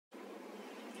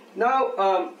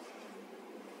Now,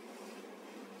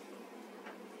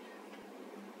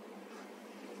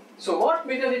 so what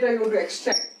metadata you want to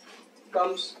extract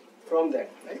comes from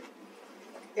that, right?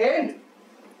 And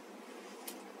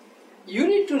you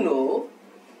need to know.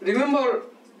 Remember,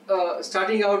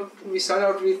 starting out, we start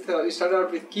out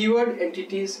with keyword,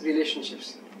 entities,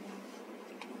 relationships.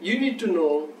 You need to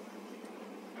know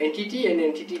entity and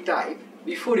entity type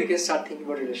before you can start thinking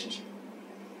about relationship.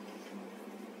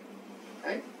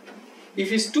 Right?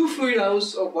 If it's 2 fluid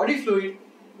ounce of body fluid,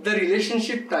 the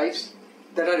relationship types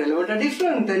that are relevant are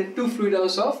different than 2 fluid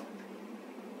ounce of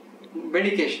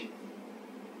medication.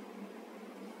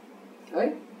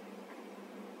 Right?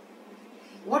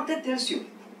 What that tells you?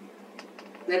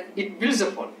 That it builds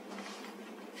upon.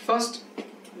 First,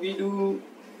 we do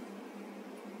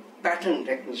pattern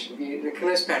recognition. We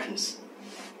recognize patterns,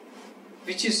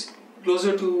 which is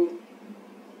closer to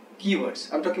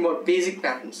keywords. I'm talking about basic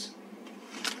patterns.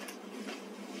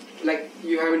 Like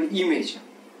you have an image.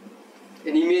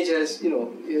 An image has,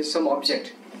 is some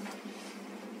object.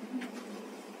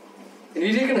 And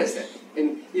we recognize that.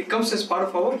 And it comes as part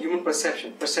of our human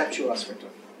perception, perceptual aspect of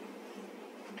it.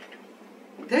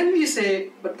 Then we say,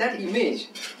 but that image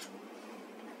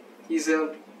is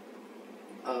an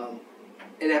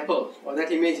apple, or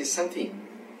that image is something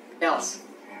else.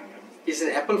 Is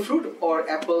an apple fruit or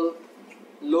apple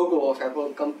logo of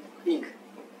Apple Inc.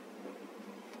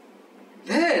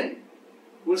 Then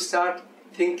we'll start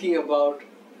thinking about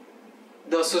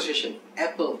the association.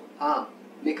 Apple,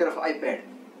 maker of iPad,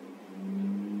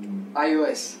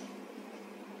 iOS,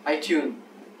 iTunes,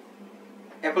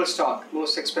 Apple stock,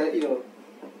 most expensive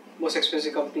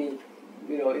company,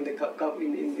 in the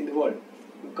world,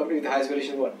 company with the highest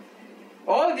valuation in the world.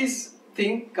 All these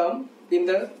things come in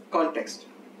the context.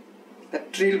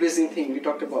 That trailblazing thing we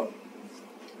talked about,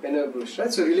 Bruce,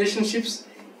 right? So relationships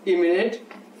emanate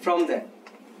from that,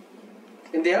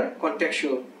 and they are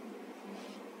contextual.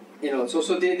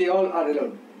 So they all are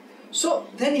relevant. So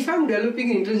then, if I'm developing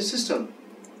an intelligent system,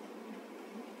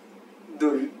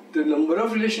 the number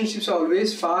of relationships are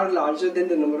always far larger than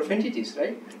the number of entities,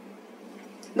 right?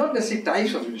 Not necessarily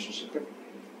types of relationship, but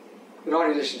raw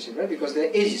relationship, right? Because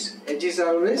they're edges. Edges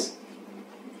are always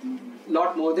a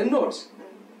lot more than nodes,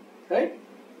 right?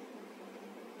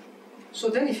 So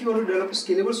then, if you want to develop a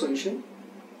scalable solution,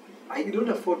 I don't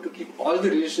afford to keep all the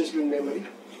relationships in memory.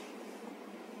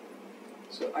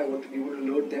 So I want to be able to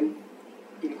load them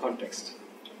in context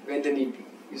when they need be.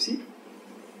 You see?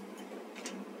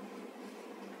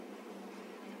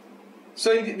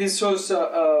 So this shows,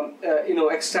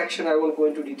 extraction. I won't go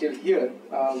into detail here.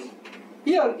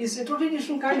 Here is a totally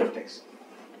different kind of text.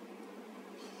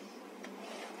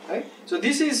 Right? So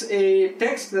this is a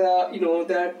text,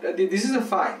 this is a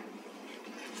file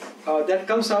that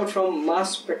comes out from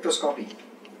mass spectroscopy.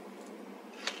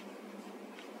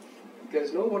 You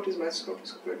guys know what is mass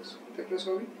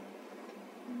spectroscopy?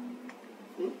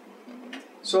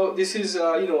 So this is,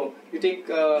 you take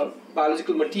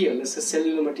biological material, let's say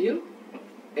cellular material,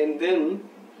 and then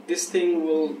this thing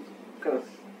will kind of,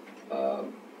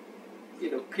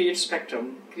 create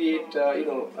spectrum,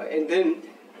 and then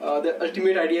the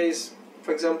ultimate idea is,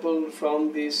 for example,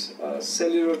 from this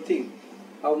cellular thing,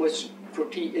 how much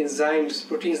proteins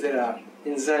there are,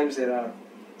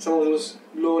 some of those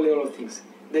low level of things.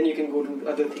 Then you can go to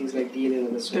other things like DNA and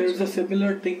other stuff. There is a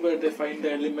similar thing where they find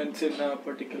the elements in a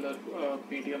particular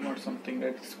medium or something,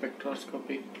 that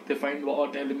spectroscopy. They find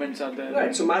what elements are there.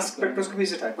 Right, so mass spectroscopy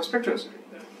is a type of spectroscopy.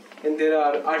 Yeah. And there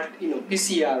are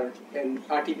PCR and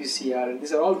RT-PCR, and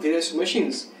these are all various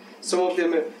machines. Some of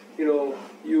them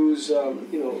use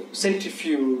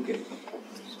centrifuge and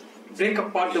break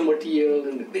apart the material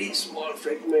in a very small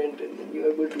fragment, and then you're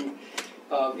able to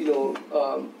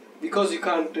because you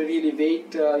can't really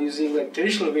weight using like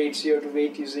traditional weights, you have to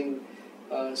weight using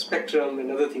spectrum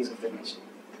and other things of that nature,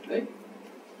 right?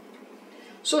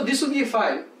 So this will be a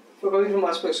file for coming from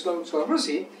mass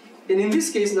spectroscopy, and in this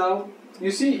case now,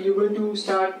 you see, you're going to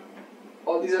start,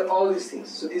 all these things.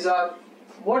 So these are,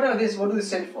 what are these? What do they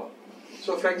stand for?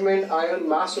 So fragment, ion,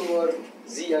 mass over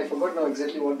Z, I forgot now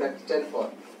exactly what that stands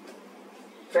for.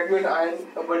 Fragment, ion,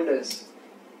 abundance,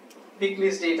 peak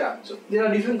list data. So there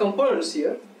are different components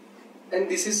here, and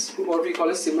this is what we call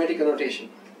a semantic annotation.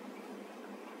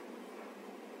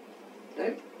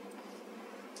 Right?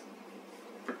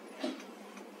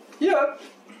 Here,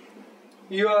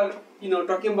 you are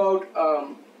talking about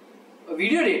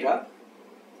video data,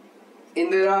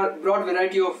 and there are broad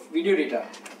variety of video data.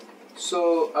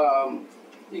 So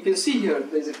you can see here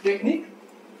there is a technique,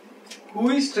 who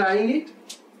is trying it,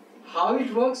 how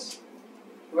it works,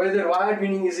 Whether wired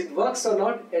meaning is it works or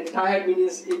not, and tired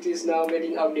means it is now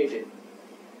getting outdated.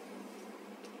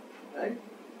 Right?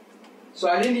 So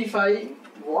identify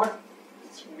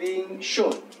what's being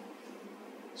shown.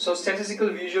 So statistical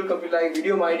visual computer like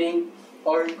video mining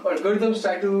or algorithms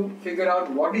try to figure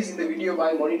out what is in the video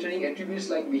by monitoring attributes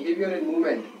like behavior and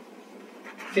movement,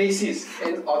 faces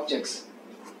and objects.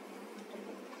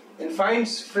 And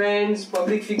finds friends,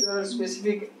 public figures,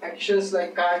 specific actions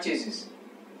like car chases.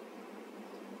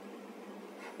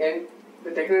 And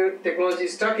the technology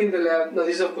is stuck in the lab. Now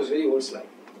this is of course very old slide,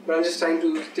 but I'm just trying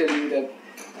to tell you that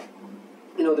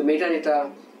the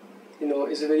metadata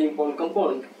is a very important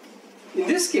component. In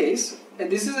this case,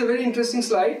 and this is a very interesting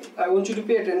slide, I want you to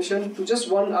pay attention to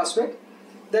just one aspect,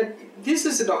 that this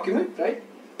is a document, right?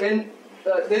 And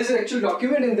there is an actual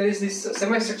document and there is this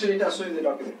semi-structured data associated with the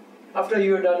document after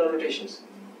you have done annotations.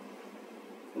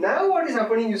 Now what is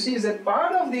happening, you see, is that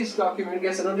part of this document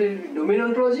gets annotated with domain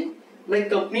ontology, like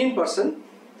company and person.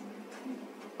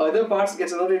 Other parts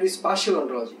gets annotated with spatial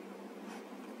ontology.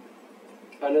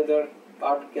 Another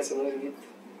part gets annotated with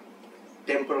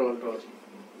temporal ontology.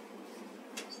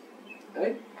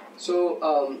 Right? So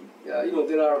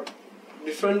there are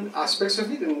different aspects of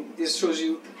it, and this shows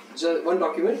you just one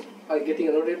document getting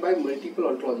annotated by multiple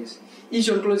ontologies. Each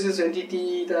ontology has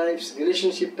entity types,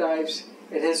 relationship types,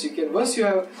 and hence you can, once you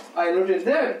have annotated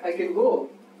that, I can go.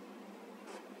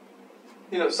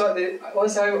 So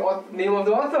once I have name of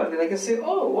the author, then I can say,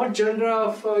 oh, what genre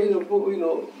of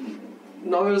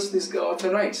novels this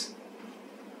author writes,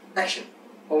 action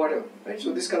or whatever. Right?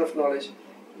 So this kind of knowledge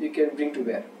you can bring to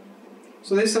bear.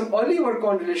 So there's some early work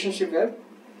on relationship web.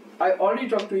 I already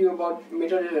talked to you about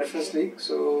metadata reference link,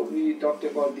 so we talked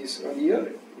about this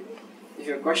earlier. If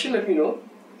you have a question, let me know,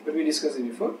 but we discussed it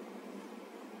before.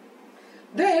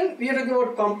 Then we are talking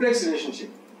about complex relationship.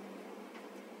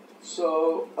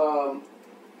 So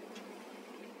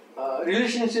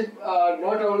relationship are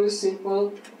not always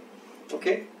simple,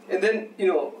 okay? And then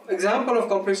example of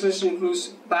complex relationship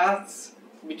includes paths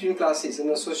between classes and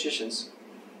associations.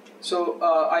 So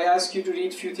I ask you to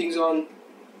read few things on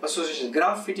association,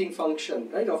 graph fitting function,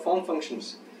 right, or form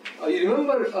functions. You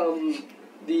remember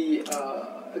the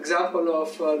example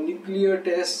of nuclear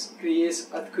test creates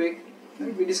earthquake?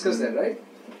 Right? We discussed that, right?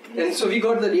 And so we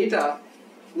got the data.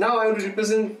 Now I want to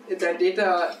represent that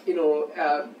data.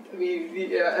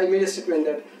 I made a statement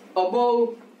that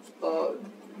above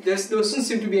there doesn't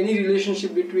seem to be any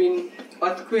relationship between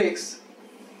earthquakes,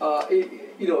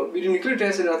 between nuclear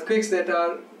tests and earthquakes that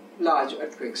are large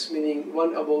earthquakes, meaning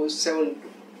one above 7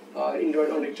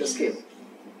 on Richter scale.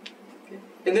 Okay.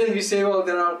 And then we say, well,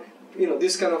 there are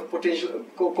this kind of potential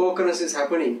co-occurrences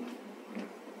happening.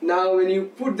 Now when you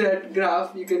put that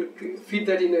graph, you can feed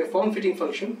that in a form fitting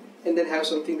function and then have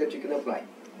something that you can apply,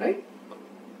 right?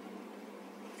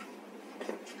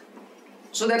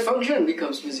 So that function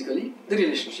becomes basically the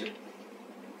relationship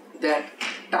that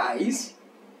ties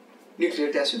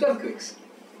nuclear tests with earthquakes,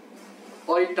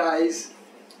 or it ties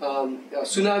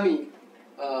tsunami,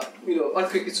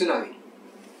 earthquake with tsunami,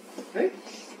 right?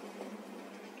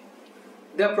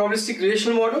 They are probabilistic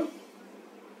relational model,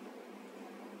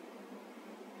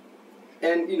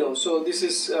 and so this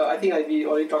is I think we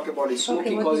already talked about it.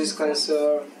 Smoking causes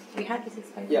cancer. We had this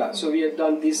slide. Yeah, so we have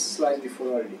done these slides before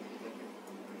already.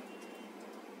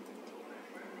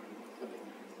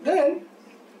 Then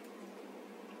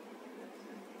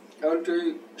I want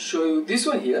to show you this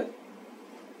one here.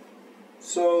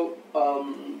 So,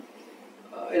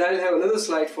 and I will have another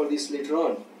slide for this later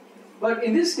on. But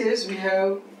in this case, we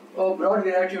have a broad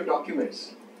variety of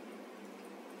documents.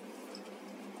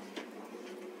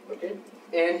 Okay,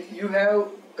 and you have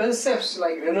concepts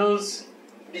like Reynolds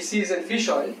disease and fish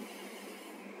oil,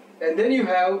 and then you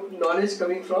have knowledge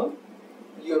coming from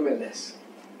UMLS.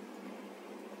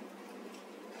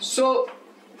 So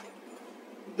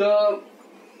the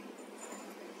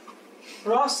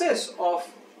process of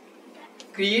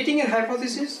creating a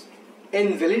hypothesis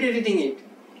and validating it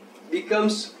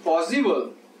becomes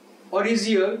possible or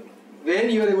easier when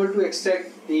you are able to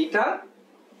extract data,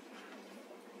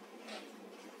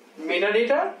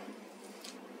 metadata,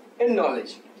 and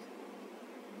knowledge.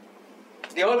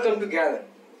 They all come together.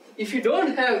 If you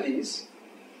don't have these,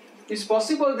 it's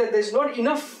possible that there's not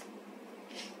enough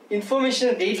information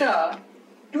and data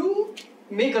to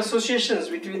make associations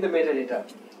between the metadata,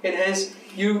 and hence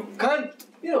you can't,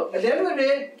 at the end of the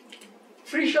day,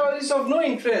 fish oil is of no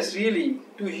interest really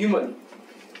to human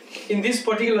in this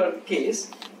particular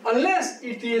case, unless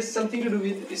it is something to do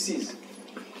with disease,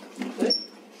 right?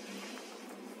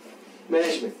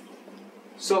 Management.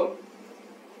 So,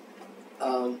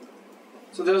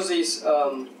 so there's this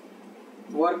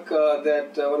work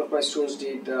that one of my students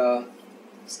did,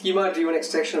 schema-driven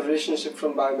extraction of relationship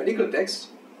from biomedical text.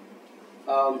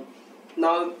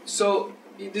 Now, so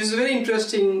this is a very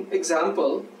interesting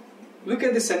example. Look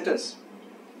at the sentence.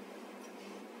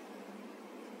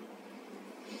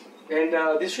 And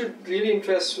this should really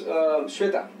interest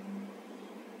Shweta.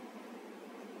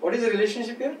 What is the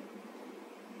relationship here?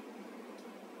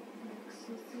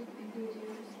 Excessive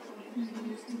endogenous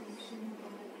stimulation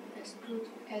by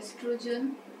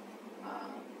estrogen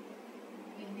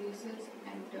induces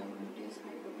endometrious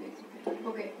hyperplasia.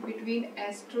 Okay, between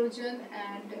estrogen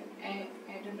and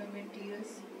endometrious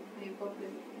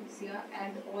hyperplasia,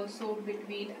 and also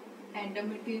between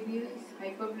endometrious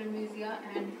hyperplasia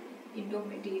and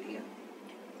endometeria.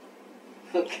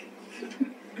 Okay.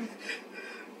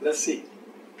 Let's see.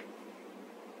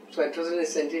 So estrogen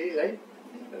is entity, right?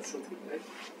 That's something, right?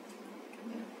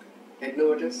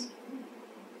 Endometrious.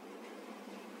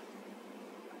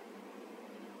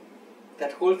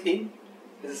 That whole thing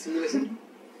is a simulation.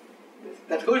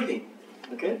 That whole thing,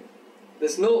 okay?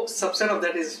 There's no subset of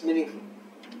that is meaningful.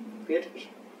 Pay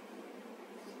attention.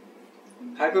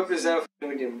 Hyperplasia of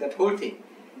endometrium, that whole thing.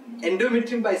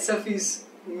 Endometrium by itself is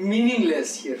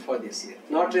meaningless here for this year,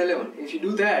 not relevant. If you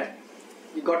do that,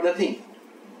 you got nothing.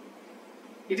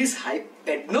 It is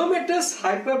adenomatous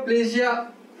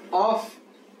hyperplasia of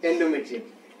endometrium.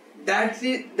 That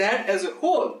as a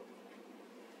whole.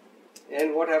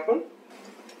 And what happened?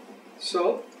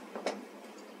 So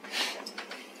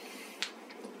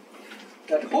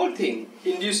that whole thing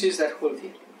induces that whole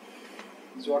thing.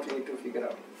 Is what we need to figure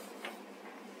out.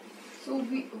 So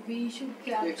we should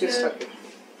You can capture. start it.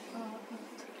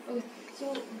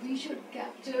 So we should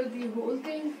capture the whole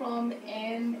thing from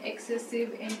an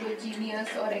excessive endogenous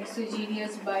or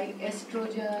exogenous by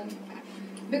estrogen.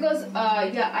 Because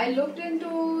I looked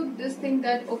into this thing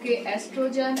that okay,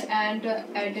 estrogen and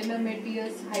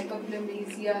adenomatous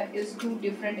hyperplasia is two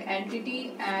different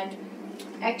entity, and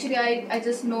actually I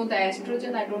just know the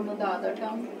estrogen, I don't know the other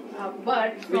term.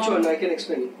 But Which one? I can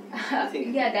explain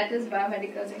it. yeah, that is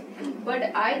biomedical thing.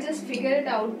 But I just figured it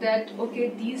out that okay,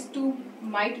 these two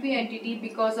might be entity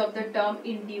because of the term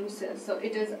induces. So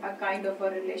it is a kind of a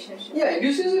relationship. Yeah,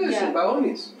 induces a relation Yeah. by all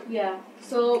means. Yeah.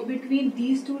 So between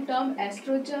these two terms,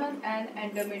 estrogen and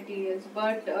endometrious,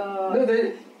 but No,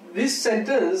 this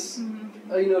sentence,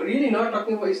 really not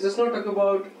talking about. It does not talk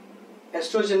about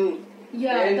estrogen.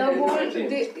 yeah, and the whole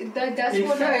endometrium. that's In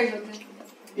what fact, I was.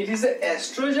 It is the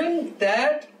estrogen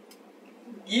that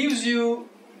gives you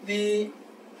the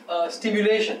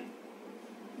stimulation,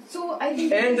 So I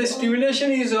think and the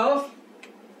stimulation is of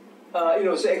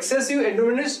so excessive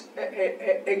endogenous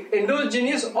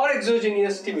or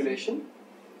exogenous stimulation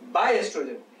by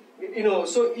estrogen.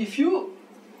 So if you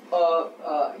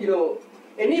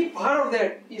any part of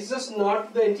that is just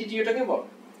not the entity you're talking about.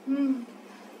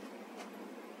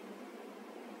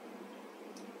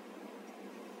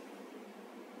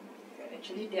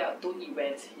 Actually, there are two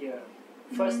events here.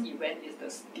 First event is the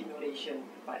stimulation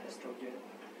by estrogen.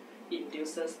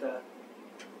 Induces the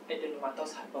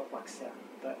adenomatous hyperplasia.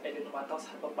 The adenomatous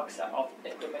hyperplasia of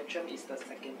endometrium is the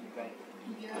second event.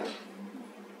 Yeah.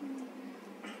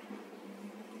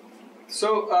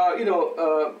 So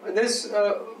this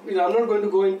I'm not going to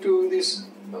go into this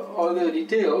all the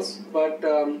details, but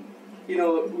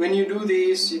when you do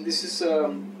this is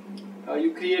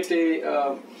you create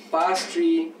a parse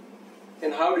tree,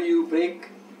 and how do you break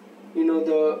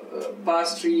the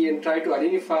parse tree and try to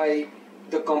identify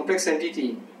the complex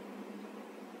entity.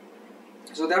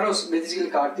 So that was basically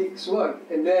Karthik's work,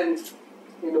 and then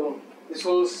this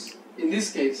whole, in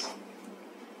this case,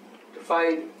 to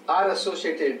find R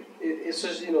associated is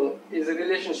a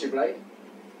relationship, right,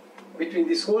 between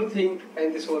this whole thing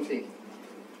and this whole thing,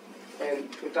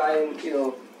 and to try and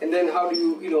and then how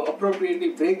do you appropriately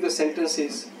break the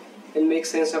sentences and make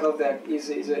sense out of that is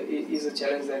a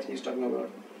challenge that he's talking about.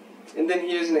 And then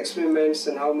he has in experiments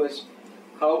and how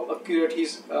accurate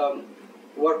his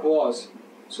work was.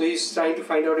 So he's trying to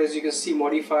find out, as you can see,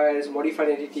 modifiers, modified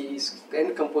entities,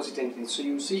 and composite entities. So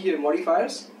you see here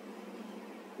modifiers,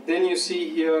 then you see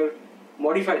here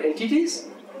modified entities,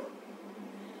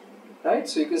 right?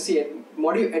 So you can see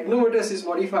adenomatous is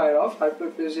modifier of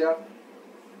hyperplasia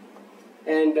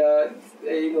and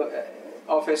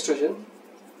of estrogen,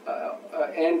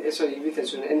 with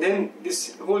estrogen, and then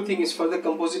this whole thing is for the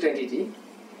composite entity,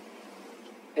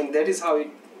 and that is how it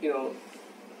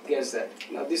gets that.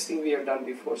 Now this thing we have done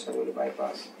before, so I'm going to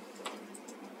bypass.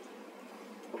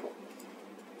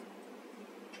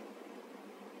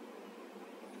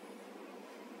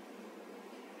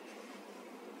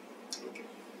 Okay.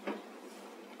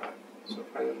 So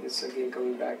finally it's again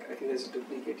coming back. I think there's a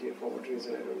duplicate here for what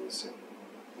reason, I don't understand.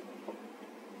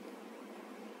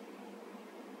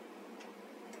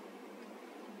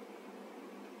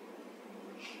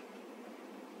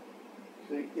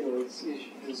 So, it's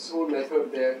this whole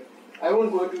method there. I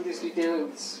won't go into this detail,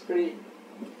 it's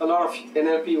a lot of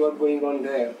NLP work going on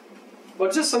there.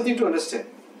 But just something to understand.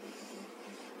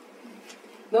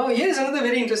 Now here is another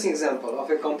very interesting example of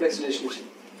a complex relationship.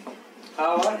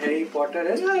 How are Harry Potter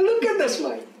and look at the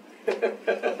smile.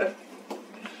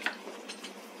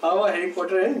 How are Harry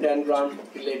Potter and Dan Brown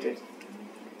related?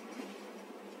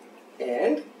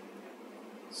 And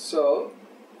so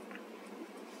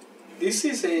this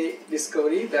is a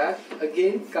discovery that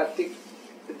again Karthik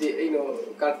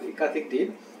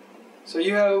did. So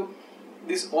you have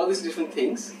all these different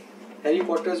things. Harry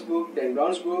Potter's book, Dan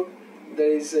Brown's book.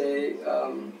 There is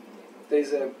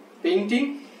a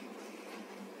painting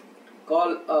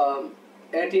called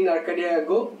Et in Arcadia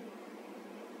Go,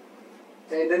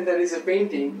 and then there is a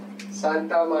painting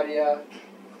Santa Maria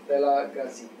della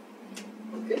Grazie.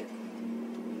 Okay,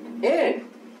 and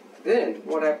then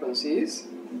what happens is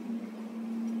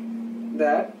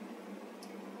that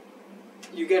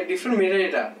you get different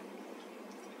metadata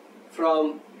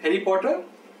from Harry Potter,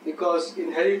 because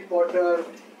in Harry Potter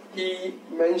he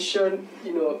mentioned,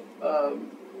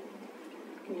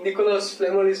 Nicholas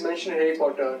Flamel is mentioned in Harry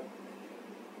Potter,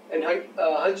 and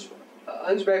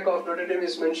Hunchback of Notre Dame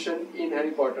is mentioned in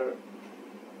Harry Potter.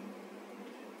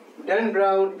 Dan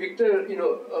Brown, Victor,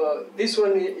 this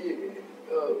one,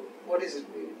 what is it?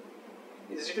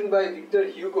 It's written by Victor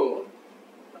Hugo.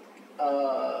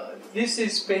 This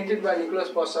is painted by Nicolas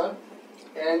Possa,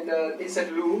 and it's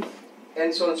at Louvre,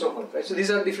 and so on and so forth. Right? So these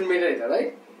are different metadata,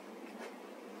 right?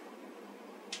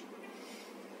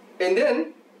 And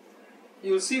then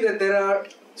you will see that there are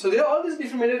all these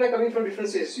different metadata coming from different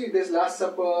stages. See, there's Last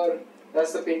Supper,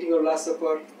 that's the painting of Last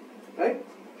Supper, right?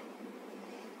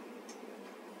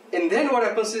 And then what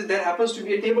happens is there happens to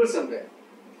be a table somewhere,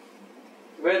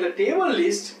 where the table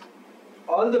lists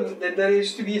that there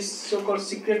used to be a so-called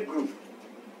secret group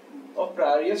of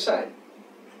Priory of Science,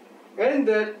 and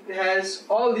that has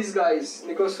all these guys,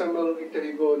 Nicolas Flamel, Victor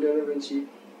Hugo, Leonardo da Vinci,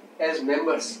 as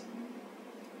members.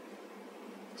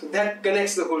 So that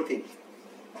connects the whole thing,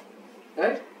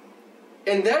 right?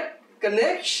 And that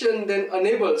connection then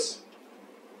enables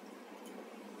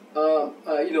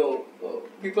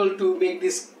people to make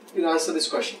this, answer this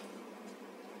question.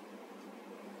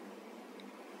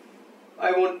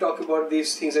 I won't talk about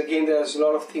these things again. There's a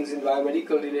lot of things in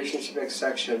biomedical relationship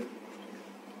extraction.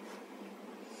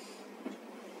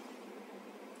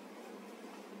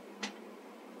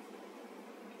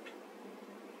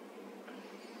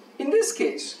 In this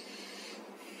case,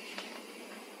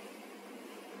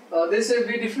 there's a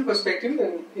very different perspective,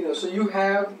 and so you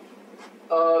have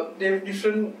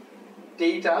different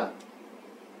data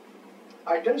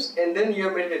items, and then you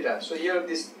have metadata. So here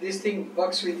this thing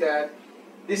works with that.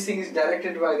 This thing is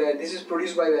directed by that. This is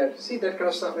produced by that. See that kind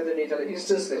of stuff with the data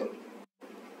instance level.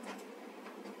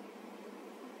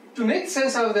 To make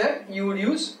sense of that, you would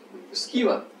use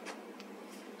schema.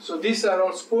 So these are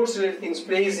all sports related things,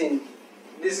 plays in.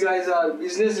 These guys are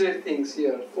business related things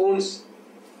here, phones,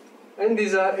 and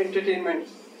these are entertainment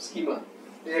schema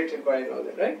directed by and all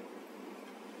that, right?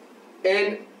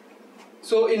 And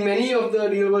so in many of the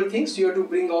real world things, you have to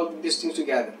bring all these things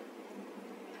together.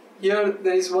 Here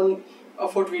there is one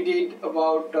effort we did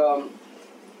about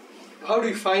how do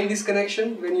you find this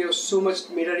connection when you have so much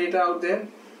metadata out there.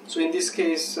 So in this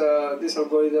case, this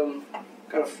algorithm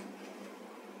kind of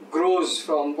grows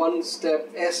from one step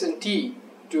S and T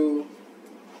to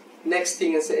next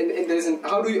thing, and there is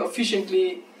how do you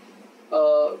efficiently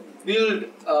build,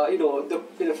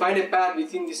 find a path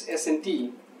within this S and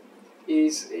T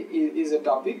is a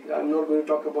topic. I'm not going to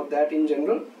talk about that in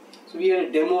general. So we had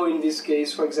a demo in this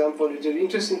case, for example. It's an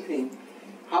interesting thing.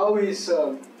 How is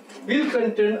Bill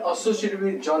Clinton associated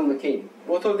with John McCain?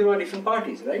 Both of them are different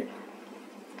parties, right?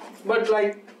 But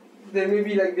like there may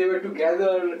be like they were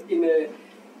together in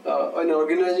an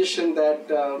organization that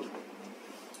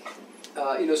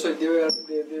so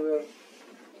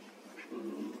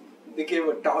they gave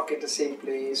a talk at the same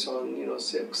place on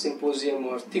symposium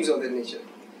or things of that nature.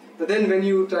 But then when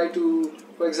you try to,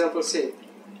 for example, say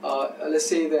let's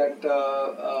say that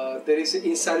there is an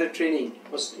insider trading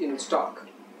in stock,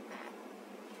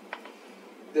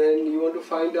 then you want to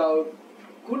find out,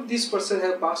 could this person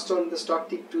have passed on the stock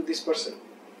tip to this person?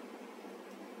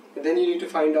 And then you need to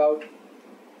find out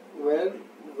where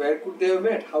could they have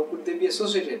met, how could they be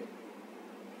associated.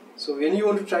 So when you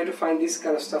want to try to find this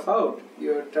kind of stuff out,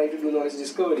 you are trying to do knowledge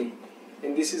discovery,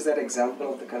 and this is that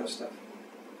example of the kind of stuff.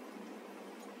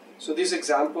 So this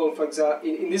example, for example,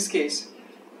 in this case,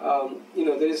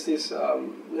 there is this,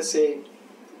 let's say,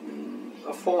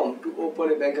 a form to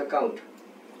open a bank account,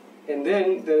 and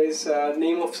then there is a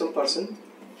name of some person,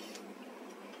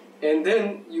 and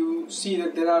then you see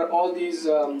that there are all these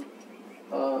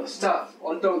stuff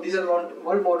on top. These are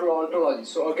one model ontology.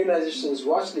 So organizations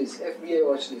watch list, FBI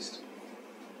watch list,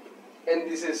 and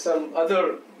this is some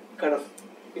other kind of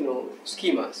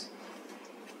schemas.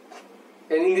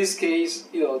 And in this case,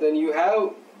 then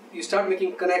you start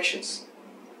making connections.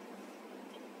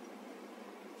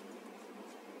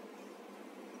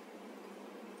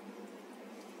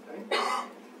 Right?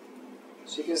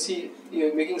 So you can see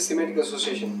you're making semantic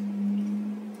association.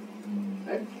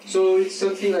 Right? So it's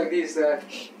something like this, that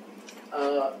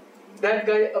that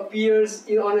guy appears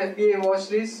on FBI watch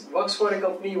list, works for a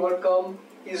company, WorldCom,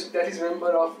 that is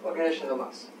member of organization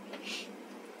Hamas.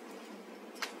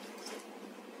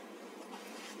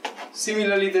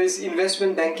 Similarly, there is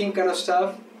investment banking kind of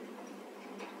stuff,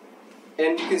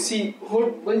 and you can see a whole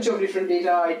bunch of different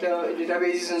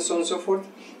databases and so on and so forth,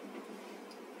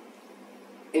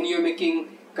 and you're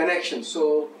making connections.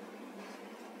 So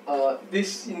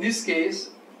in this case,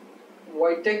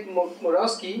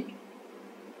 Wojtek-Morawski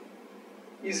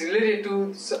is related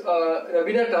to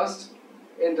Rabina Trust,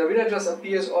 and Rabina Trust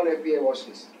appears on FBI watch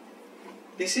list.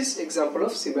 This is example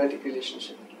of semantic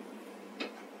relationship.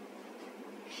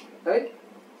 Right?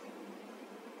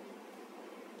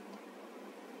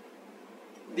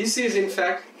 This is in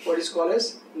fact what is called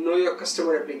as know your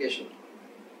customer application.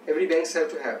 Every banks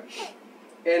have to have.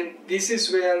 And this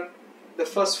is where the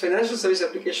first financial service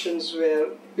applications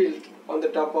were built on the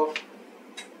top of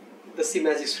the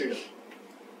Semantic freedom,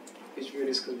 which we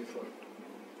discussed before.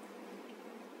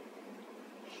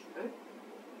 Right?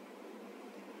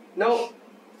 Now,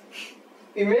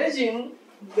 imagine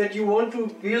that you want to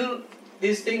build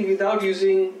this thing without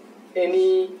using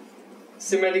any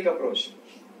semantic approach.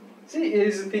 See, here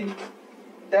is the thing.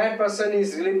 That person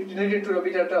is related to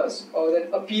Rabina Trust, or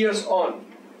that appears on.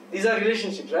 These are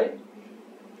relationships, right?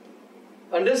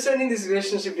 Understanding this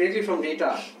relationship directly from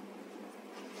data,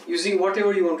 using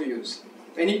whatever you want to use,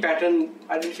 any pattern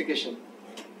identification,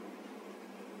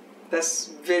 that's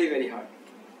very, very hard.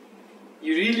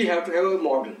 You really have to have a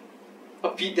model,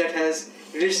 that has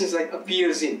relations like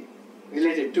appears in,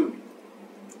 related to.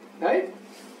 Right?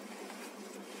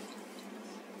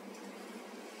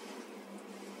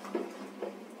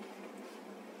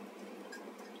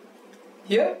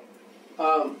 Here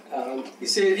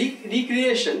is a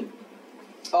recreation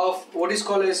of what is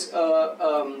called as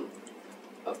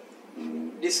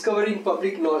discovering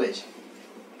public knowledge.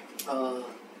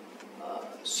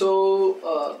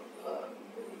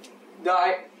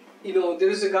 There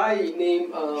is a guy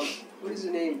named what is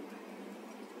the name?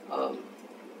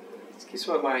 It's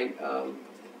my mind.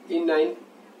 In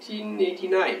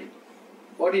 1989,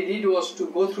 what he did was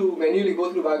to manually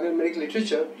go through biomedical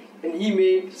literature, and he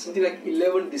made something like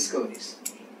 11 discoveries.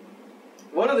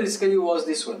 One of the discoveries was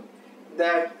this one,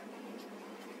 that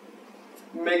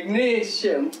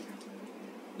magnesium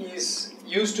is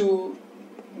used to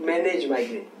manage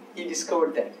migraine. He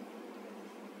discovered that.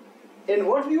 And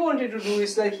what we wanted to do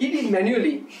is, like he did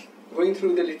manually, going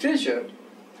through the literature,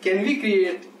 can we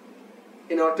create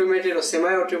an automated or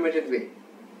semi-automated way?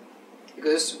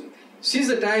 Because since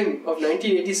the time of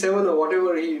 1987 or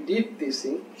whatever he did this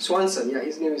thing, Swanson,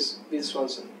 his name is Bill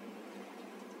Swanson.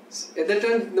 At that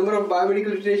time, number of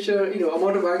biomedical literature,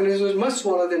 amount of biomedical was much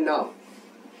smaller than now.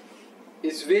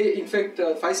 It's way, in fact,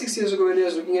 5-6 years ago when I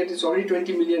was looking at it, it's already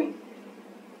 20 million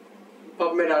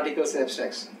PubMed articles and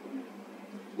abstracts.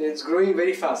 It's growing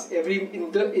very fast.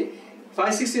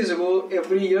 5-6 years ago,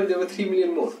 every year there were 3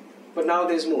 million more, but now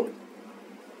there's more.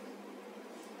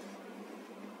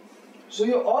 So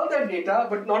you have all that data,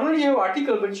 but not only you have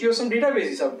article, but you have some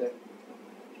databases out there,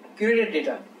 curated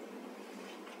data,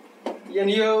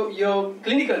 and you have your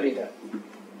clinical data,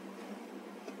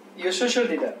 your social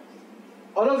data.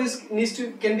 All of this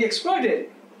can be exploited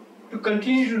to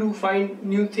continue to find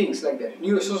new things like that,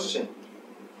 new association.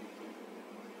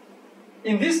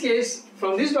 In this case,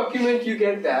 from this document you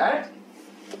get that,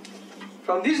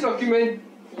 from this document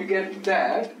you get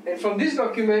that, and from this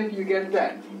document you get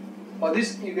that. Or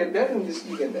this you get that, and this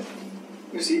you get that.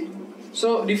 You see?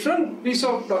 So different piece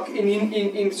of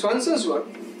in Swanson's work,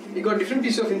 you got different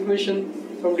piece of information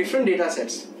from different data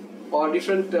sets or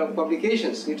different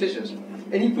publications, literatures,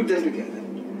 and you put them together.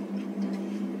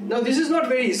 Now this is not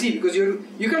very easy because you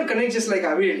can't connect just like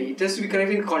arbitrarily. It has to be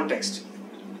connected in context.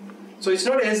 So it's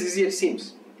not as easy as it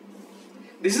seems.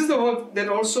 This is the work that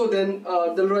also then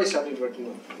Delroy started working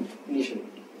on initially.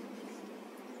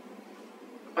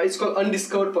 It's called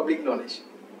undiscovered public knowledge.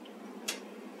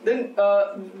 Then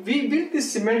we built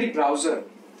this semantic browser.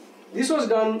 This was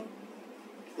done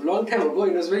a long time ago.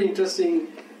 It was very interesting,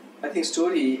 I think,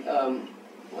 story.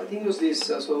 I think it was this.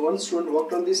 So one student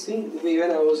worked on this thing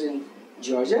when I was in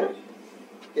Georgia,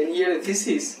 and he had a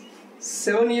thesis.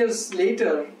 7 years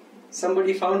later,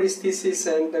 somebody found his thesis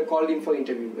and called him for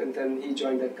interview, and then he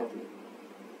joined that company.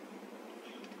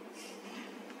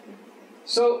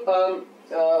 So,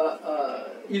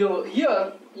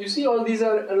 here you see all these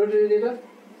are annotated data,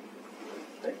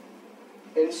 right?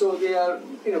 And so they are,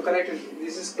 connected.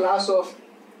 This is class of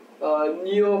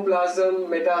neoplasm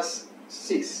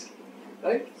metastasis,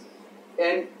 right?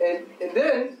 And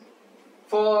then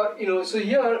for so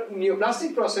here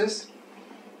neoplastic process.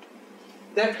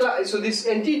 That class, so this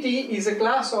entity is a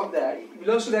class of that, it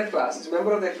belongs to that class, it's a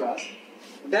member of that class.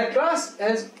 That class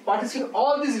has participated in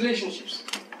all these relationships.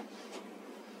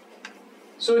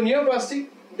 So neoplastic,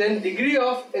 then degree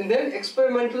of, and then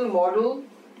experimental model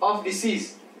of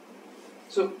disease.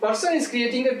 So person is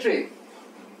creating a trait,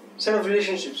 set of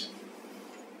relationships.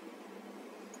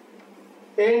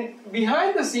 And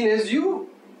behind the scene, as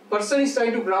person is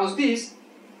trying to browse this,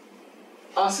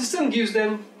 our system gives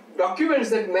them documents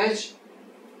that match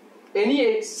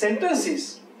any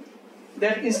sentences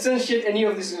that instantiate any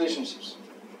of these relationships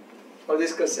or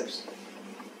these concepts.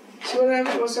 So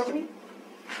what's happening?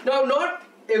 Now, not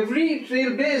every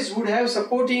trailbase would have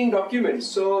supporting documents.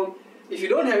 So if you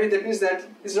don't have it, that means that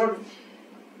it's not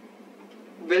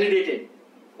validated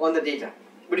on the data.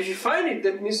 But if you find it,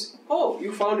 that means, oh,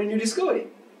 you found a new discovery.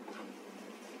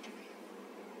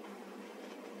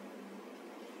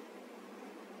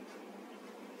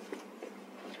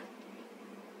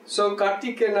 So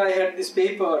Karthik and I had this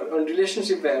paper on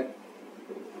relationship web.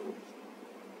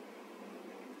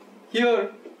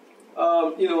 Here,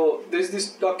 there's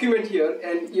this document here,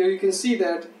 and here you can see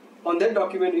that on that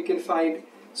document you can find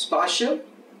spatial,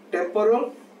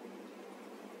 temporal,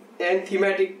 and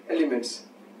thematic elements.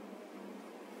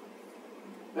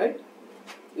 Right?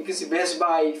 You can see Best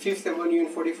Buy, 5th Avenue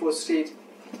and 44th Street,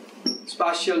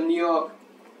 spatial, New York,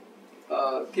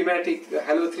 thematic,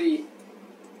 Hello 3.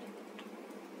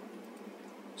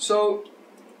 So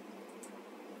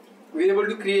we're able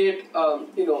to create,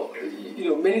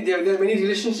 many. There are many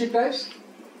relationship types.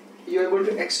 You're able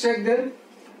to extract them.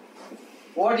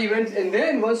 What events, and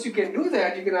then once you can do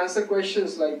that, you can answer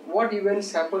questions like what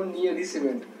events happen near this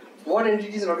event, what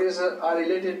entities and organisms are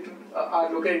related to, are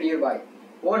located nearby,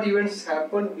 what events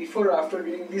happen before or after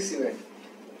during this event,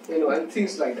 and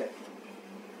things like that.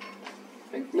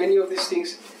 Like many of these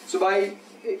things. So by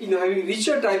having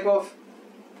richer type of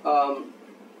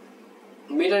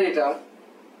metadata,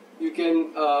 you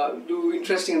can do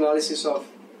interesting analysis of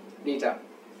data.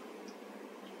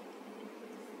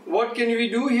 What can we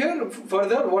do here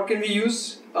further? What can we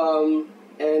use? Here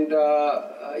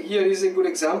is a good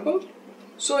example.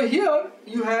 So here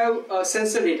you have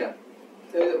sensor data.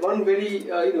 One very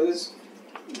this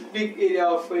big area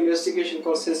of investigation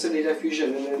called sensor data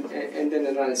fusion and then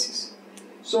analysis.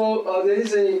 So there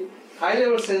is a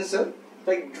high-level sensor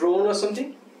like drone or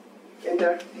something, and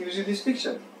that gives you this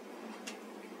picture.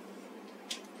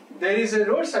 There is a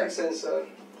roadside sensor,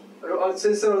 or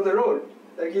sensor on the road,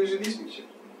 that gives you this picture.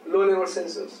 Low-level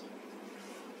sensors,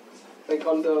 like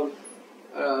on the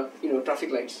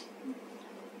traffic lights.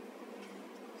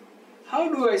 How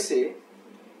do I say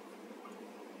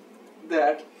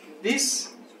that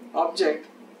this object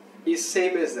is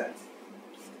same as that?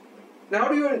 Now, how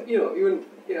do you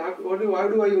how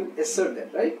do I even assert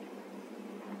that, right?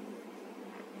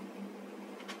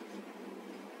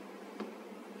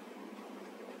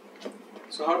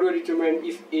 So how do I determine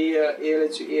if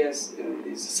ALH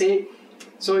is same?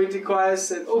 So it requires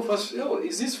that,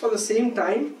 is this for the same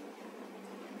time?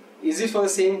 Is it for the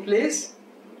same place?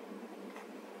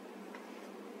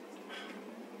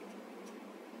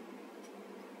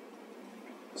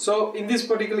 So in this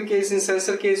particular case, in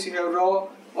sensor case, you have raw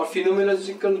or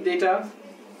phenomenological data,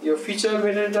 your feature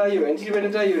metadata, your entity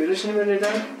metadata, your relation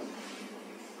metadata.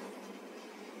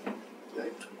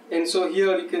 Right. And so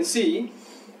here you can see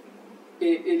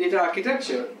a data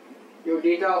architecture, your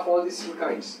data of all these three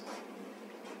kinds.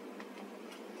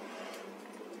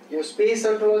 Your space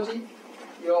ontology,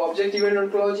 your object event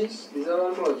ontologies, these are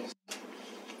ontologies.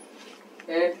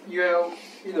 And you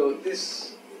have,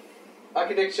 this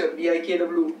architecture,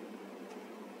 BIKW,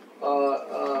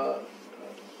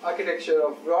 architecture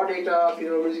of raw data,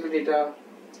 phenomenological data,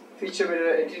 feature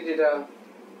metadata, entity data,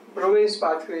 provenance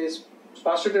pathways,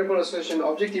 spatial temporal association,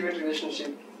 object event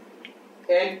relationship.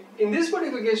 And in this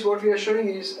particular case, what we are showing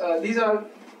is these are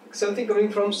something coming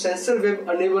from sensor web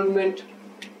enablement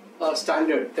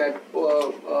standard that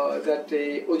that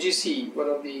OGC, one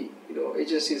of the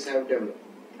agencies, have developed.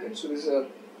 Right? So this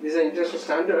is an international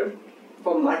standard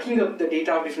for marking up the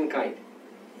data of different kind,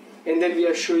 and then we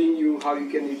are showing you how you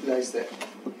can utilize that.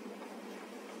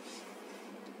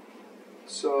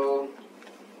 So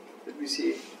let me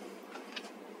see.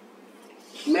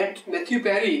 Matthew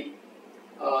Perry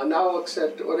now works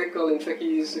at Oracle. In fact,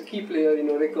 he is a key player in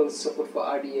Oracle's support for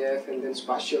RDF and then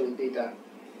spatial data.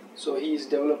 So he is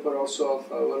developer also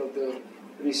of one of the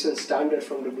recent standard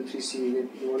from W3C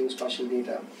involving spatial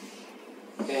data.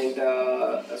 And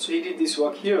so he did this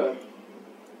work here.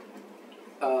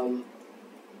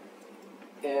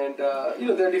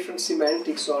 There are different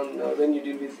semantics on when you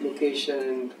deal with location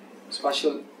and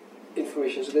spatial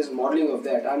information. So there's modeling of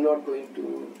that. I'm not going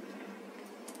to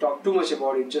talk too much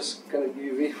about it, just kind of give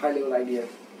you a very high level idea.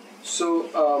 So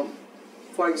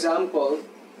for example,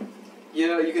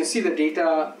 here you can see the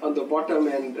data on the bottom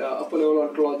and upper level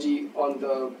ontology on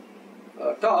the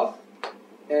top,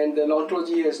 and the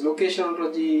ontology has location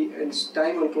ontology and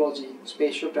time ontology,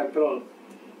 spatio-temporal.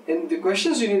 And the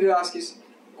questions you need to ask is,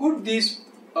 could these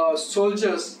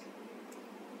soldiers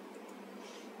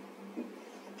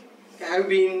have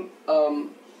been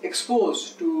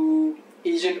exposed to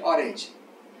Agent Orange,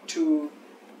 to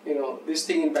this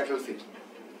thing in battlefield,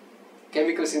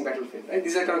 chemicals in battlefield, right?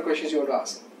 These are kind of questions you want to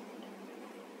ask.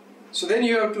 So then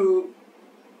you have to,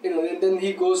 and then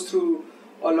he goes through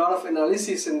a lot of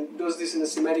analysis and does this in a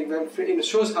semantic web framework.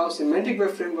 Shows how semantic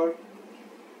web framework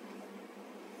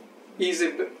is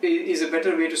a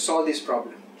better way to solve this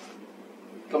problem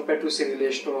compared to, say,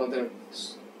 relational or other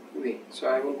way. So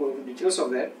I won't go into details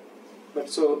of that. But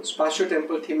so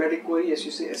spatio-temporal thematic query, as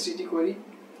you say, SCT query.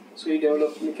 So you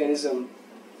develop mechanism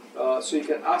so you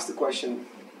can ask the question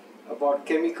about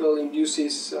chemical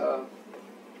induces.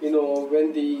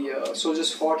 When the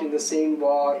soldiers fought in the same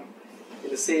war, in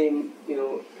the same,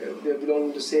 they belong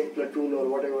to the same platoon or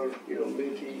whatever,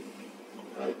 military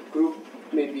group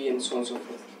maybe, and so on and so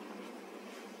forth.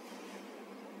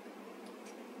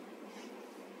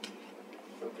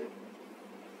 Okay.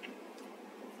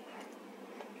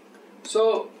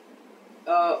 So,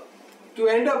 to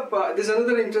end up, there's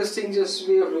another interesting just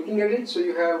way of looking at it. So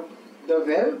you have the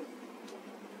web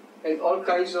and all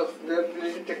kinds of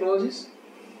web-related technologies.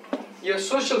 You have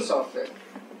social software.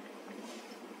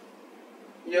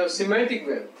 You have semantic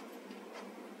web.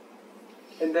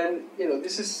 And then,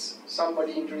 this is,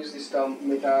 somebody introduced this term,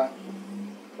 meta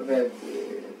web.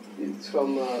 It's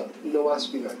from Noah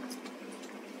Spivak.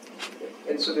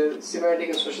 And so the semantic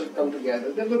and social come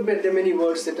together. There are many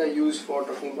words that are used for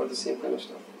talking about the same kind of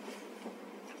stuff.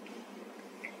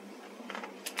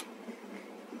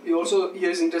 You also,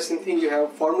 here's interesting thing, you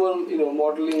have formal,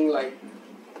 modeling like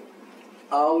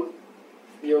out.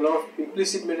 You have a lot of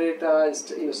implicit metadata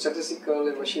and statistical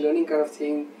and machine learning kind of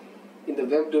thing in the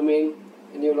web domain,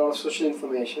 and you have a lot of social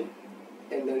information,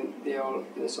 and then they are all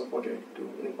supported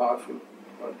in a powerful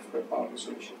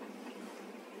solution.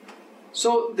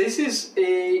 So this is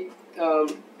a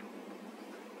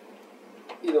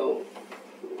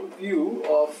view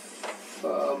of.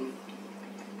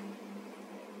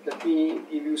 Let me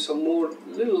give you some more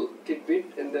little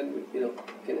tidbit, and then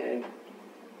can end.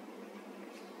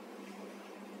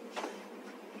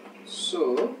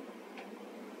 So,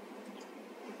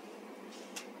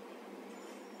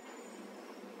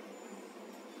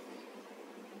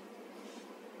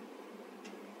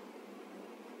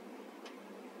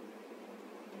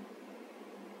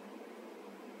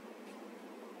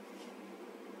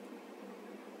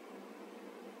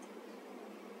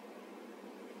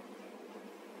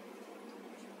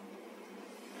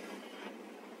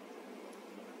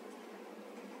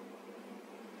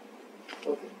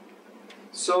 okay.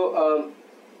 So,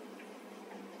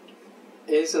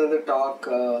 here's another talk,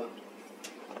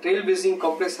 trailblazing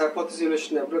complex hypothesis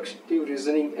evaluation, abductive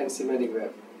reasoning and semantic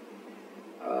web.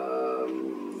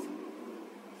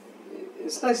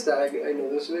 It's nice diagram, I know,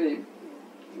 there's a very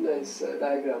nice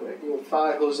diagram, right? You have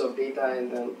fire hose of data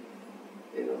and then,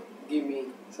 give me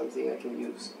something I can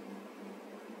use.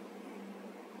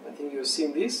 I think you've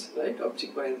seen this, right?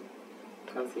 Object by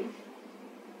kind of thing.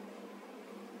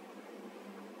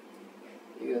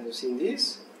 You guys have seen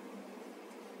this.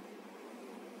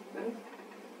 Right?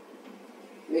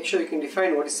 Make sure you can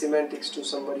define what is semantics to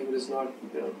somebody who is not,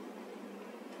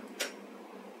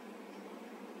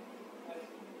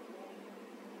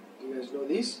 You guys know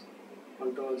these?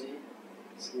 Ontology,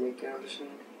 semantic annotation,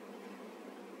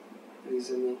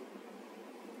 reasoning.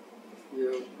 You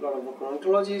have a lot of work on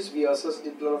ontologies. We also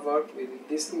did a lot of work with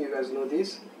this thing. You guys know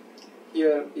this.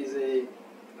 Here is a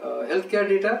healthcare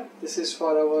data. This is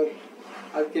for our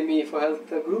Alchemy for Health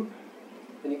group.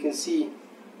 and you can see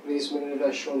various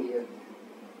metadata shown here,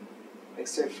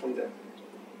 except from that.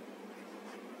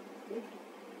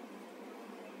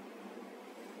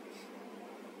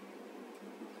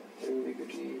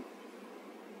 Ambiguity.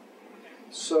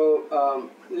 So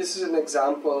this is an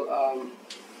example.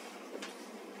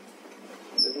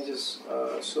 Let me just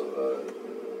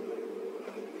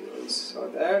we saw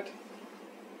that.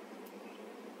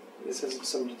 This has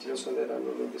some details on that. I'm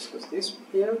not going to discuss this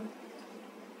here.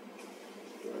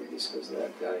 We'll discuss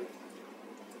that guy.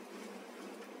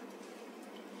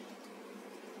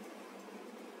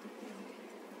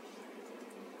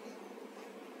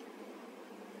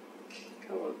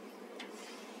 Come on.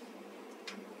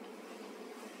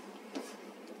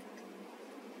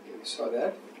 Okay, we saw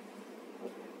that.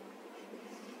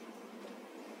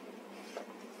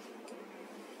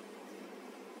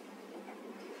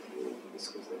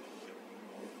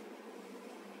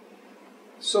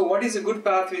 So what is a good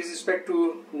path with respect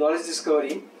to knowledge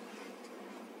discovery?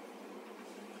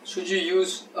 Should you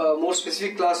use a more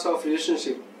specific class of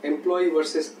relationship, employee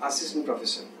versus assistant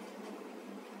professor?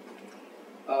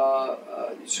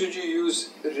 Should you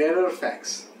use rarer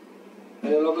facts,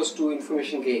 analogous to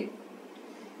information gain?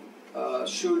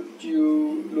 Should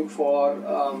you look for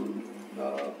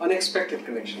unexpected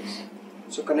connections?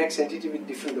 So connects entity with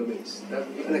different domains. That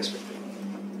would be unexpected.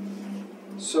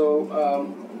 So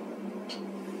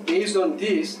based on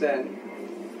this, then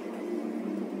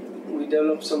we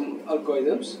develop some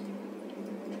algorithms,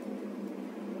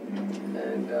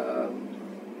 and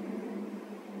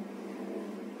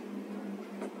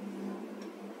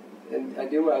I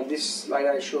do this slide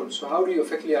I showed. So how do you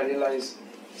effectively analyze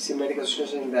semantic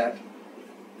association in that?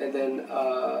 And then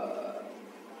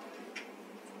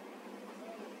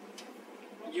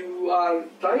you are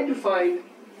trying to find,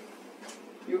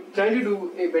 you're trying to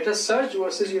do a better search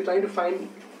versus you're trying to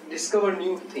discover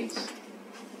new things,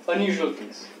 unusual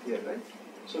things here, right?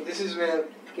 So this is where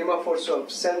Kemafort's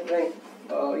self-rank,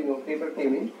 paper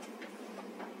came in,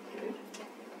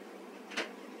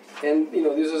 and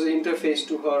this was an interface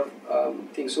to her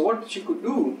thing. So what she could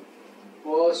do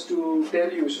was to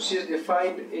tell you. So she has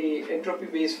defined a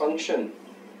entropy-based function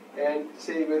and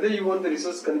say whether you want the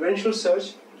results conventional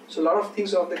search. So a lot of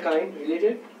things of the kind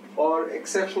related or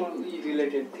exceptionally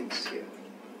related things here.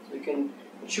 So you can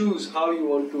choose how you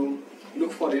want to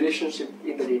look for relationship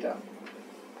in the data.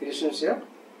 Relationship,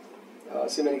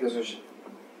 semantic association.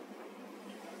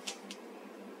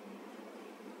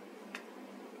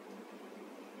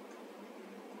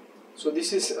 So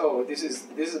this is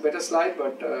a better slide,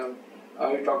 but I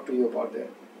will talk to you about that.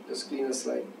 Just cleaner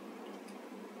slide.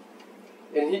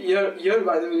 And here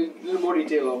by the way, a little more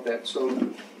detail of that. So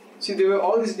see, there were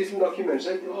all these different documents,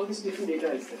 right? All this different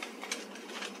data is there.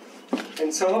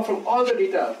 And somehow from all the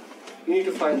data, you need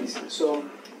to find this. So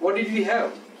what did we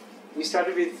have? We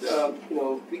started with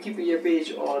Wikipedia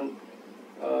page on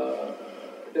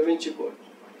Da Vinci Code,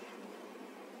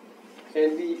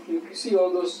 and you see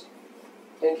all those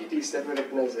entities that were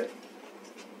recognized there.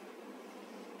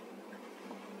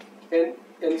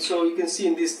 And so you can see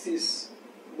in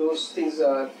those things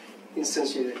are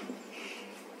instantiated.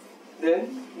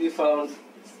 Then we found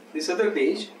this other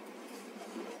page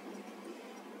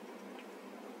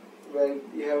where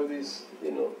you have this,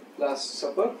 Last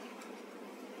Supper,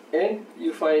 and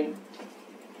you find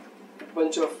a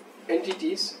bunch of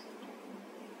entities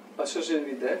associated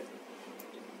with that,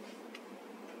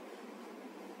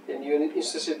 and you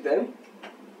instantiate them.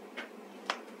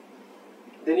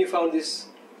 Then you found this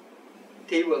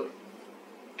table,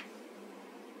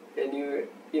 and you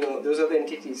those are the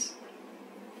entities,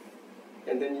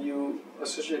 and then you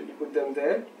put them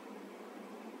there,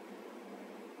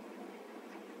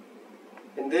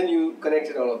 and then you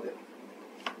connected all of them.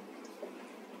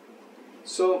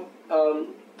 So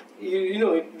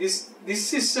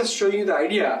this is just showing you the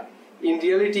idea. In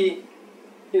reality,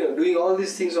 doing all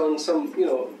these things on some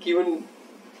given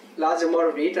large amount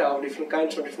of data of different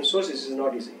kinds from different sources is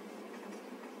not easy.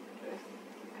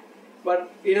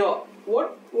 But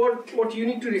what you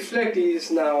need to reflect is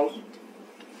now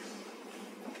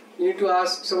you need to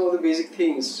ask some of the basic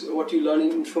things. What you learn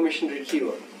in information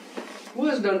retrieval. Who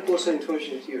has done course on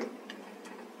information retrieval?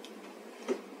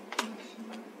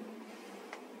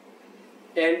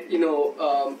 And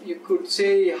you could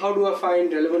say, how do I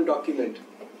find relevant document?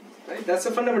 Right? That's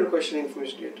a fundamental question in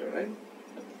information data, right?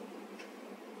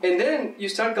 And then you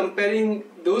start comparing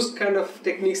those kind of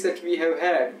techniques that we have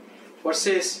had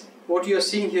versus what you are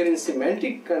seeing here in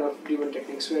semantic kind of driven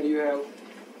techniques, where you have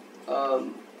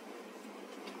some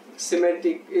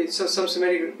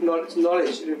semantic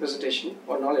knowledge representation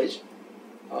or knowledge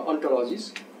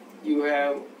ontologies. You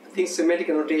have semantic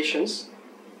annotations,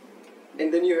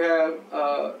 and then you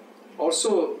have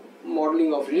also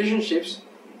modeling of relationships,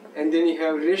 and then you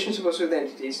have relationships also with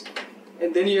entities,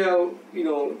 and then you have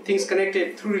things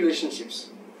connected through relationships,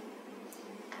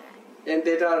 and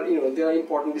that are there are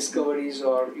important discoveries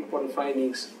or important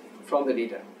findings from the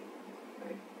data.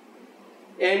 Right?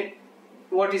 And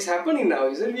what is happening now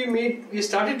is that we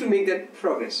started to make that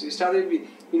progress. We started with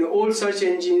old search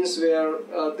engines where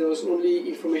there was only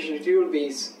information retrieval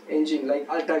based engine like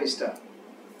Alta Vista.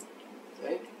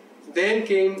 Right? Then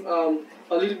came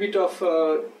a little bit of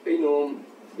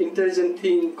intelligent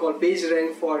thing called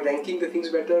PageRank for ranking the things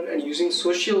better and using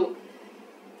social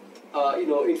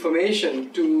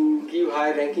information to give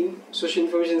high ranking. Social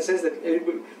information in the sense that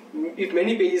if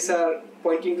many pages are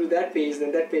pointing to that page,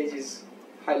 then that page is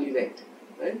highly ranked.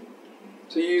 Right?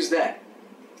 So you use that.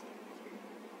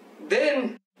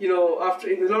 Then after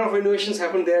a lot of innovations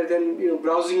happened there, then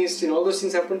browsing history and all those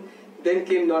things happened. Then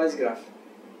came knowledge graph,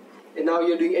 and now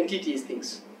you're doing entities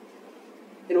things.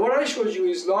 And what I showed you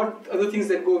is a lot other things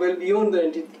that go well beyond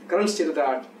the current state of the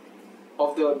art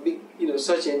of the big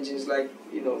search engines like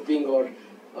Bing or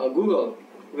Google,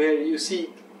 where you see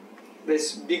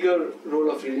this bigger role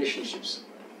of relationships.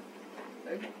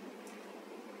 Right?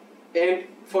 And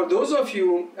for those of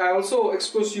you, I also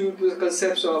exposed you to the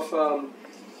concepts of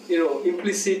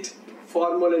implicit,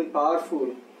 formal, and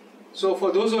powerful. So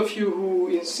for those of you who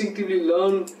instinctively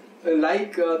learn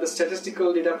like the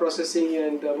statistical data processing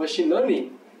and machine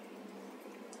learning,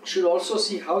 should also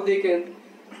see how they can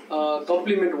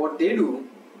complement what they do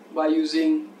by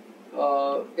using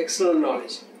external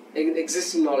knowledge,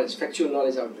 existing knowledge, factual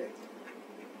knowledge out there,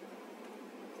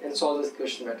 and solve this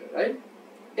question better, right?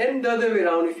 And the other way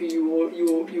around, if you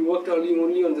worked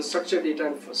only on the structured data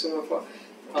and for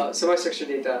semi-structured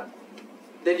data,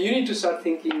 then you need to start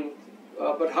thinking,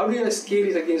 but how do I scale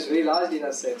it against very large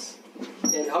data sets?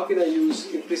 And how can I use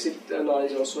implicit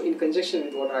knowledge also in conjunction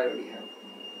with what I already have?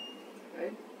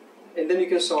 Right? And then you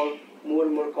can solve more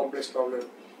and more complex problems.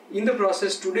 In the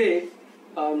process today,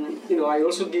 I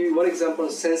also give you one example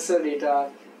of sensor data.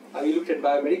 We looked at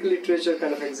biomedical literature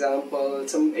kind of example,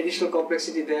 some additional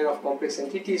complexity there of complex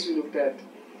entities we looked at.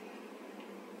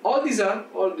 All these are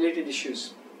all related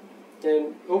issues.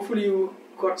 And hopefully you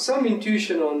got some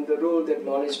intuition on the role that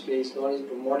knowledge plays, knowledge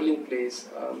modeling plays,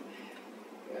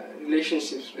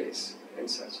 relationships plays, and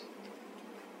such.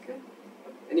 Okay.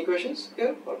 Any questions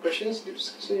here or questions,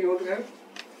 discussion you want to have?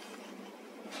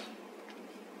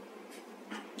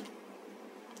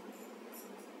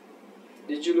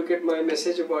 Did you look at my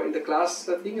message about in the class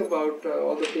thing about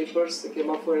all the papers that came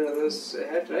up for and others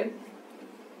had, right?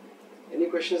 Any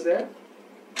questions there?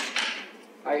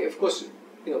 I of course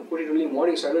put it only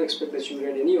morning, so I don't expect that you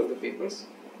read any of the papers.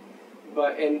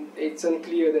 And it's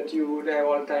unclear that you would have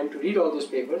all time to read all those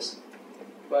papers.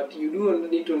 But you do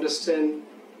need to understand.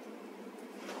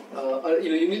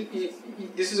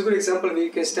 This is a good example where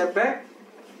you can step back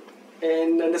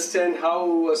and understand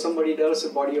how somebody does a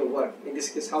body of work. In this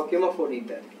case, how Kemafo did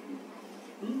that.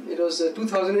 It was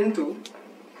 2002,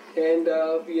 and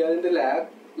we are in the lab,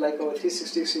 like our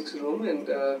 366 room, and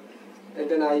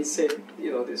then I said,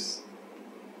 this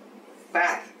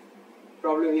path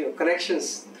problem,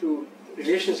 connections through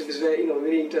relationship is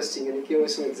very interesting, and he gave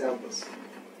us some examples.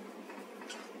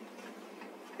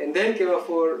 And then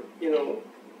Kemafo,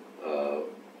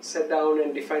 sat down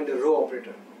and defined the row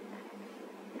operator.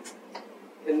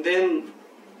 And then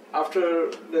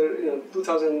after the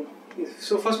 2000,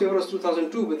 so first paper was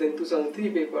 2002, but then 2003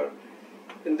 paper,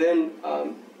 and then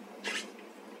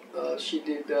she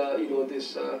did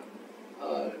this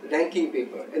ranking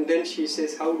paper, and then she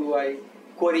says, how do I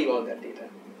query all that data?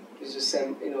 This is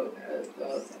SEMrank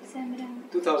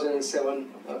 2007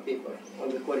 paper on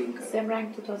the querying.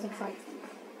 SEMrank 2005.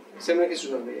 SEMrank is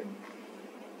 2005.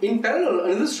 In parallel,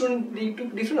 another student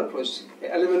took different approach.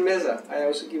 Eleven Meza, I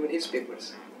also given his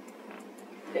papers,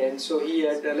 and so he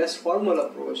had a less formal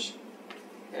approach,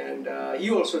 and he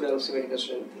also developed semantic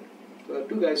thing. So there are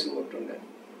two guys who worked on that.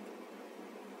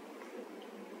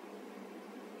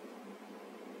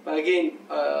 But again,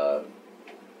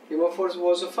 Kemafo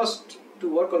was the first to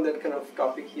work on that kind of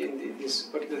topic here in this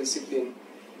particular discipline.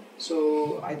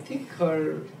 So I think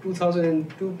her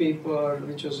 2002 paper,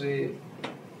 which was a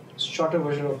shorter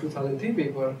version of 2003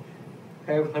 paper,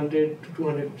 have 100 to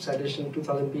 200 citation.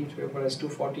 2000 paper has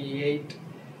 248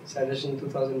 citation.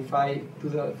 2005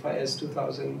 has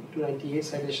 298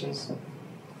 citations.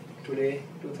 Today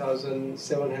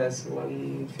 2007 has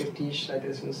 150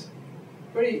 citations.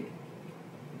 Very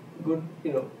good,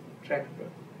 track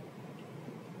record.